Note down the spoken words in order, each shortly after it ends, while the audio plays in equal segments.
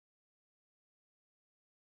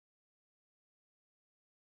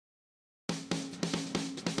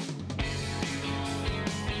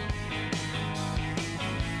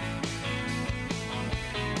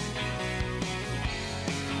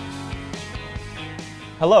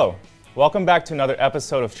Hello, welcome back to another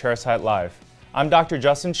episode of Chairside Live. I'm Dr.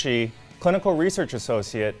 Justin Shi, Clinical Research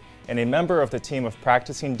Associate and a member of the team of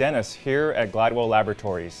practicing dentists here at Glidewell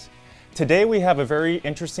Laboratories. Today we have a very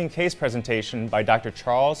interesting case presentation by Dr.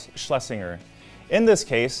 Charles Schlesinger. In this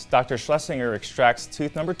case, Dr. Schlesinger extracts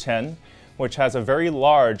tooth number 10, which has a very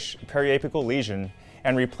large periapical lesion,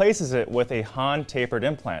 and replaces it with a Hahn Tapered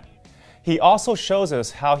implant. He also shows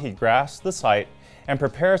us how he grafts the site and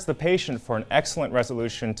prepares the patient for an excellent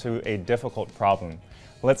resolution to a difficult problem.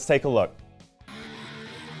 Let's take a look.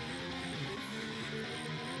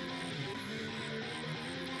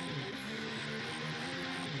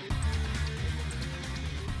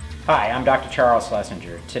 Hi, I'm Dr. Charles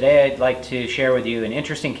Schlesinger. Today I'd like to share with you an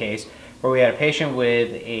interesting case where we had a patient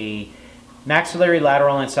with a maxillary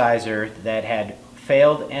lateral incisor that had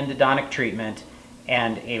failed endodontic treatment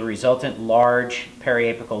and a resultant large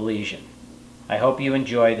periapical lesion. I hope you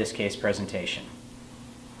enjoy this case presentation.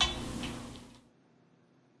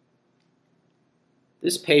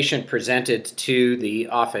 This patient presented to the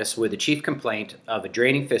office with a chief complaint of a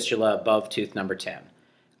draining fistula above tooth number 10.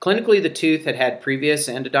 Clinically, the tooth had had previous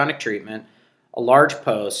endodontic treatment, a large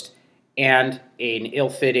post, and an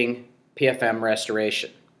ill-fitting PFM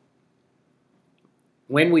restoration.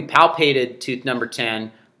 When we palpated tooth number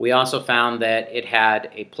 10, we also found that it had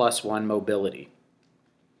a +1 mobility.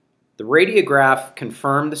 The radiograph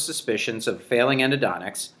confirmed the suspicions of failing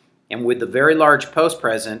endodontics, and with the very large post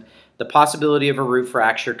present, the possibility of a root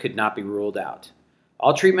fracture could not be ruled out.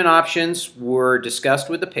 All treatment options were discussed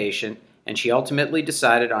with the patient, and she ultimately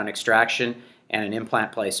decided on extraction and an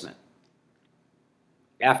implant placement.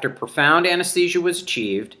 After profound anesthesia was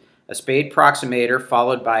achieved, a spade proximator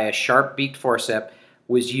followed by a sharp-beaked forceps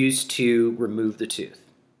was used to remove the tooth.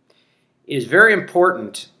 It is very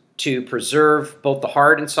important to preserve both the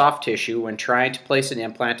hard and soft tissue when trying to place an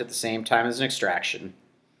implant at the same time as an extraction.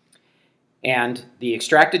 And the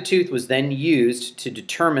extracted tooth was then used to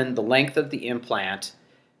determine the length of the implant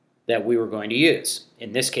that we were going to use,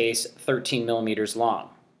 in this case 13 millimeters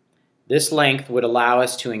long. This length would allow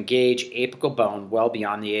us to engage apical bone well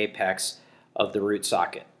beyond the apex of the root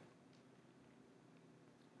socket.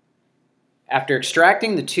 After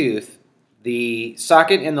extracting the tooth, the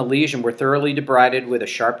socket and the lesion were thoroughly debrided with a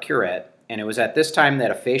sharp curette, and it was at this time that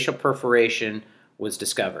a facial perforation was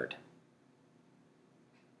discovered.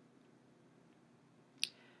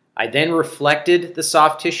 I then reflected the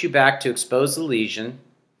soft tissue back to expose the lesion,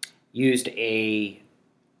 used a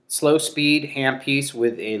slow speed handpiece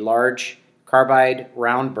with a large carbide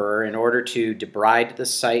round burr in order to debride the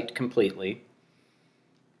site completely,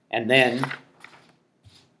 and then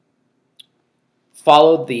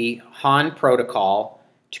followed the Hahn protocol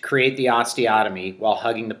to create the osteotomy while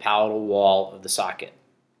hugging the palatal wall of the socket.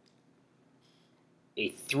 A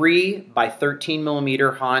 3 by 13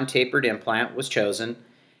 millimeter Hahn tapered implant was chosen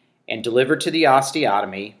and delivered to the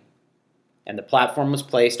osteotomy, and the platform was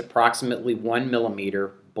placed approximately 1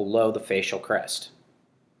 millimeter below the facial crest.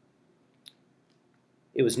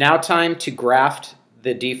 It was now time to graft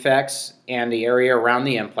the defects and the area around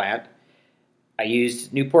the implant. I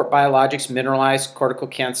used Newport Biologics mineralized cortical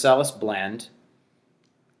cancellous blend.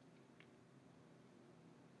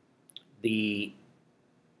 The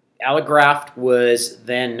allograft was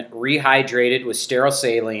then rehydrated with sterile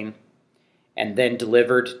saline and then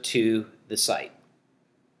delivered to the site.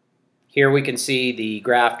 Here we can see the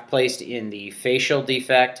graft placed in the facial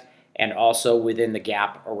defect and also within the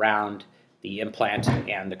gap around the implant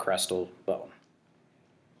and the crestal bone.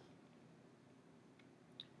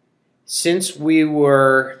 Since we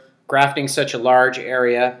were grafting such a large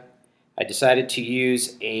area, I decided to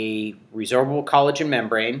use a resorbable collagen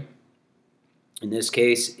membrane. In this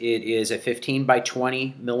case, it is a 15 by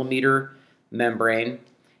 20 millimeter membrane,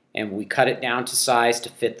 and we cut it down to size to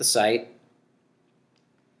fit the site,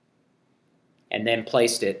 and then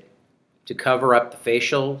placed it to cover up the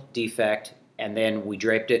facial defect, and then we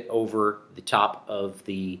draped it over the top of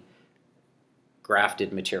the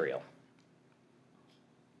grafted material.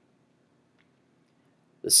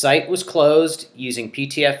 The site was closed using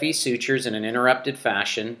PTFE sutures in an interrupted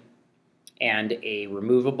fashion, and a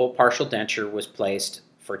removable partial denture was placed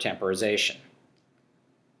for temporization.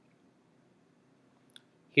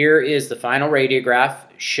 Here is the final radiograph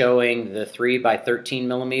showing the 3 by 13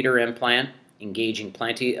 millimeter implant, engaging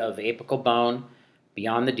plenty of apical bone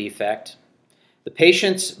beyond the defect. The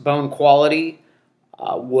patient's bone quality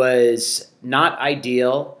was not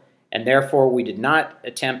ideal, and therefore we did not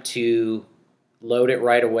attempt to load it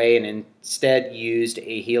right away and instead used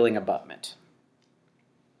a healing abutment.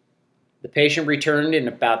 The patient returned in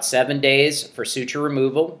about 7 days for suture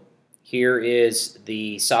removal. Here is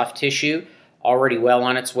the soft tissue already well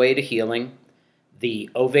on its way to healing. The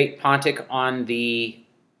ovate pontic on the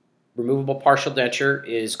removable partial denture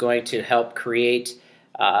is going to help create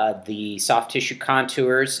the soft tissue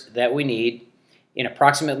contours that we need. In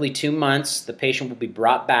approximately 2 months, the patient will be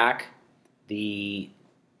brought back. The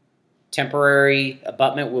temporary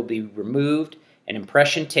abutment will be removed, an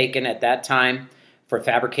impression taken at that time for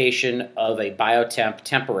fabrication of a biotemp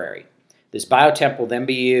temporary. This biotemp will then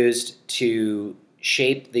be used to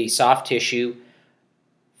shape the soft tissue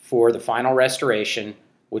for the final restoration,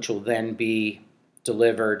 which will then be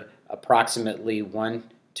delivered approximately 1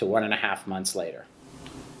 to 1.5 months later.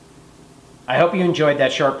 I hope you enjoyed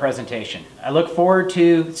that short presentation. I look forward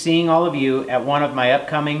to seeing all of you at one of my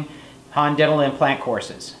upcoming Hahn Dental Implant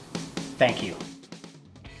courses. Thank you.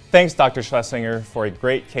 Thanks, Dr. Schlesinger, for a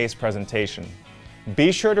great case presentation.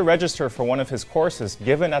 Be sure to register for one of his courses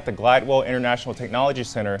given at the Glidewell International Technology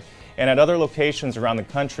Center and at other locations around the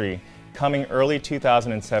country coming early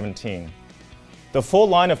 2017. The full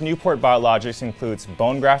line of Newport Biologics includes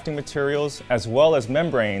bone grafting materials as well as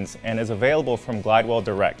membranes and is available from Glidewell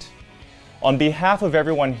Direct. On behalf of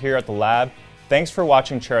everyone here at the lab, thanks for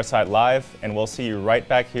watching Chairside Live, and we'll see you right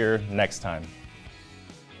back here next time.